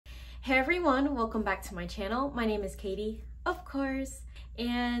Hey everyone, welcome back to my channel. My name is Katie, of course,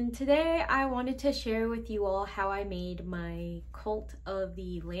 and today I wanted to share with you all how I made my Cult of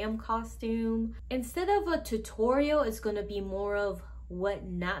the Lamb costume. Instead of a tutorial, it's going to be more of what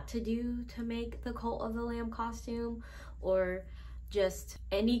not to do to make the Cult of the Lamb costume, or just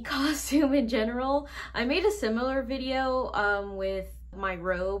any costume in general. I made a similar video with my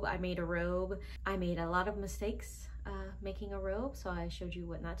robe. I made a robe. I made a lot of mistakes making a robe, so I showed you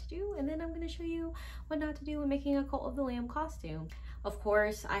what not to do, and then I'm going to show you what not to do when making a Cult of the Lamb costume. Of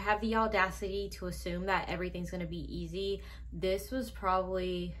course, I have the audacity to assume that everything's going to be easy. This was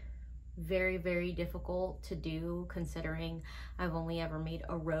probably very difficult to do, considering I've only ever made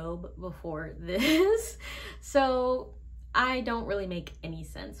a robe before this. So I don't really make any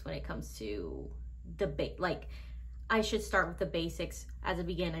sense when it comes to debate. Like, I should start with the basics as a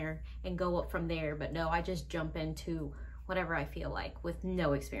beginner and go up from there, but no, I just jump into whatever I feel like with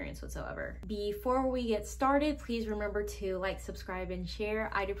no experience whatsoever. Before we get started, please remember to like, subscribe, and share.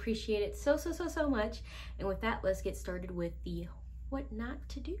 I'd appreciate it so much. And with that, let's get started with the what not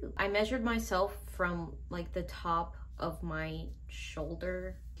to do. I measured myself from like the top of my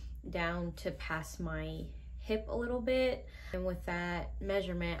shoulder down to past my hip a little bit, and with that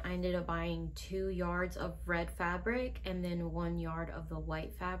measurement I ended up buying 2 yards of red fabric and then 1 yard of the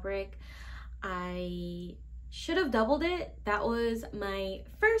white fabric. I should have doubled it. That was my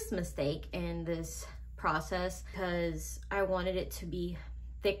first mistake in this process because I wanted it to be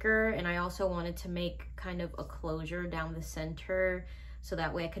thicker, and I also wanted to make kind of a closure down the center so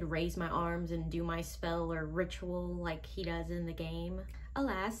that way I could raise my arms and do my spell or ritual like he does in the game.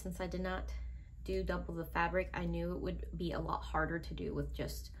 Alas, since I did not do double the fabric, I knew it would be a lot harder to do with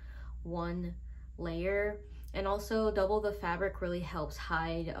just 1 layer. And also, double the fabric really helps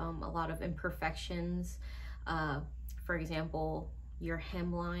hide a lot of imperfections. For example, your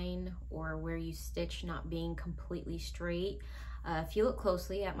hemline or where you stitch not being completely straight. If you look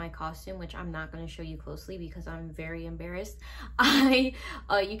closely at my costume, which I'm not going to show you closely because I'm very embarrassed, you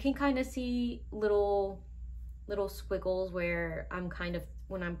can kind of see little squiggles where I'm kind of,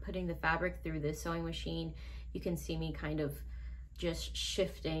 when I'm putting the fabric through this sewing machine, you can see me kind of just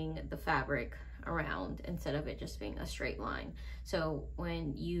shifting the fabric around instead of it just being a straight line. So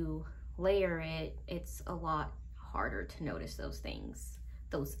when you layer it, it's a lot harder to notice those things,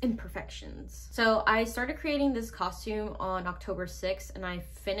 those imperfections. So I started creating this costume on October 6th and I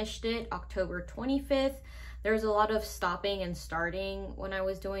finished it October 25th. There was a lot of stopping and starting when I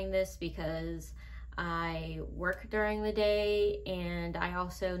was doing this because I work during the day, and I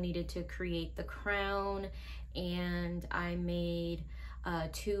also needed to create the crown, and I made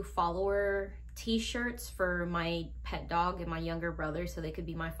 2 follower t-shirts for my pet dog and my younger brother so they could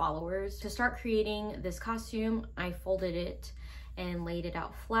be my followers. To start creating this costume, I folded it and laid it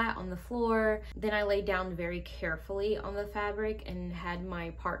out flat on the floor. Then I laid down very carefully on the fabric and had my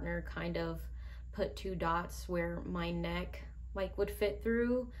partner kind of put 2 dots where my neck like would fit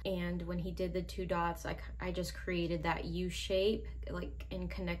through, and when he did the 2 dots, I just created that U shape like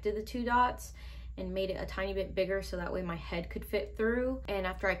and connected the 2 dots and made it a tiny bit bigger so that way my head could fit through. And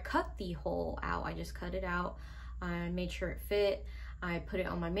after I cut the hole out, I just cut it out, I made sure it fit, I put it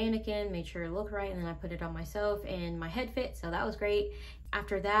on my mannequin, made sure it looked right, and then I put it on myself and my head fit, so that was great.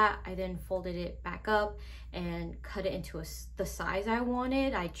 After that, I then folded it back up and cut it into the size I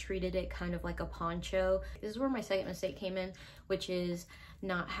wanted. I treated it kind of like a poncho. This is where my second mistake came in, which is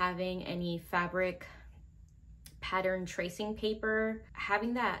not having any fabric pattern tracing paper.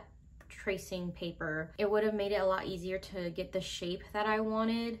 Having that tracing paper, it would have made it a lot easier to get the shape that I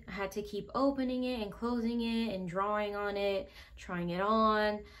wanted. I had to keep opening it and closing it and drawing on it, trying it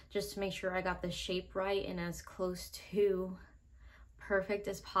on, just to make sure I got the shape right and as close to perfect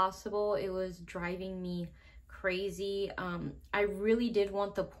as possible. It was driving me crazy. I really did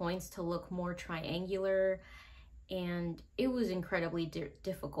want the points to look more triangular, and it was incredibly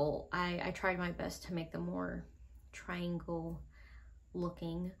difficult. I tried my best to make them more triangle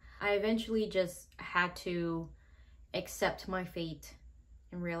looking. I eventually just had to accept my fate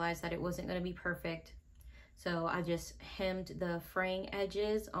and realize that it wasn't going to be perfect. So I just hemmed the fraying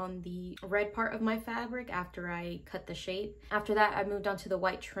edges on the red part of my fabric after I cut the shape. After that, I moved on to the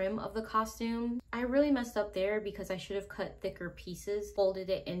white trim of the costume. I really messed up there because I should have cut thicker pieces, folded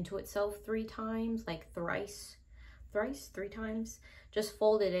it into itself 3 times, like thrice, 3 times. Just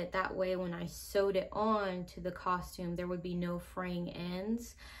folded it that way when I sewed it on to the costume, there would be no fraying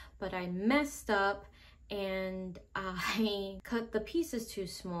ends. But I messed up and I cut the pieces too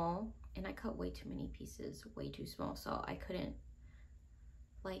small. And I cut way too many pieces, way too small, so I couldn't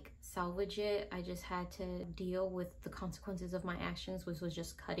like salvage it. I just had to deal with the consequences of my actions, which was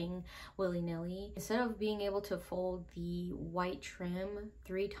just cutting willy-nilly. Instead of being able to fold the white trim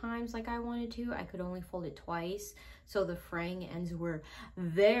 3 times like I wanted to, I could only fold it twice. So the fraying ends were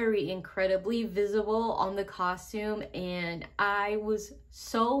very incredibly visible on the costume, and I was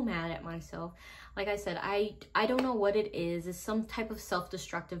so mad at myself. Like I said, I don't know what it is. It's some type of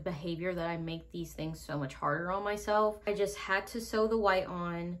self-destructive behavior that I make these things so much harder on myself. I just had to sew the white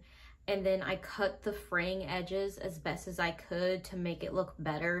on, and then I cut the fraying edges as best as I could to make it look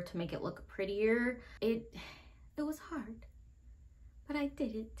better, to make it look prettier. It was hard, but I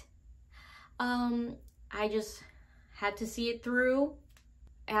did it. I just had to see it through.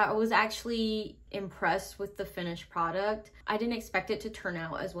 I was actually impressed with the finished product. I didn't expect it to turn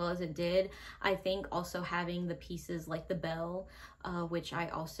out as well as it did. I think also having the pieces like the bell, which I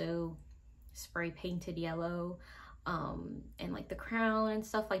also spray painted yellow, and like the crown and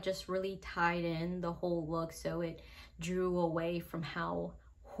stuff, like just really tied in the whole look, so it drew away from how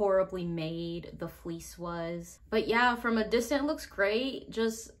horribly made the fleece was. But yeah, from a distance it looks great.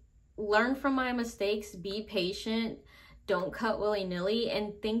 Just learn from my mistakes, be patient, don't cut willy-nilly,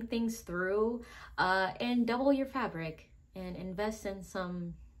 and think things through, and double your fabric and invest in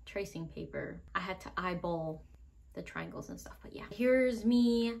some tracing paper. I had to eyeball the triangles and stuff, but yeah. Here's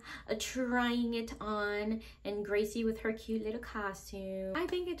me trying it on, and Gracie with her cute little costume. I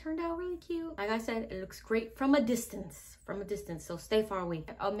think it turned out really cute. Like I said, it looks great from a distance, so stay far away.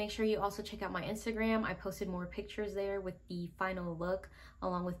 I'll make sure you also check out my Instagram. I posted more pictures there with the final look,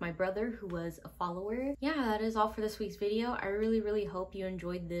 along with my brother, who was a follower. Yeah, that is all for this week's video. I really hope you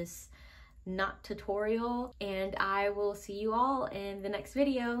enjoyed this knot tutorial, and I will see you all in the next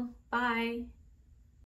video. Bye.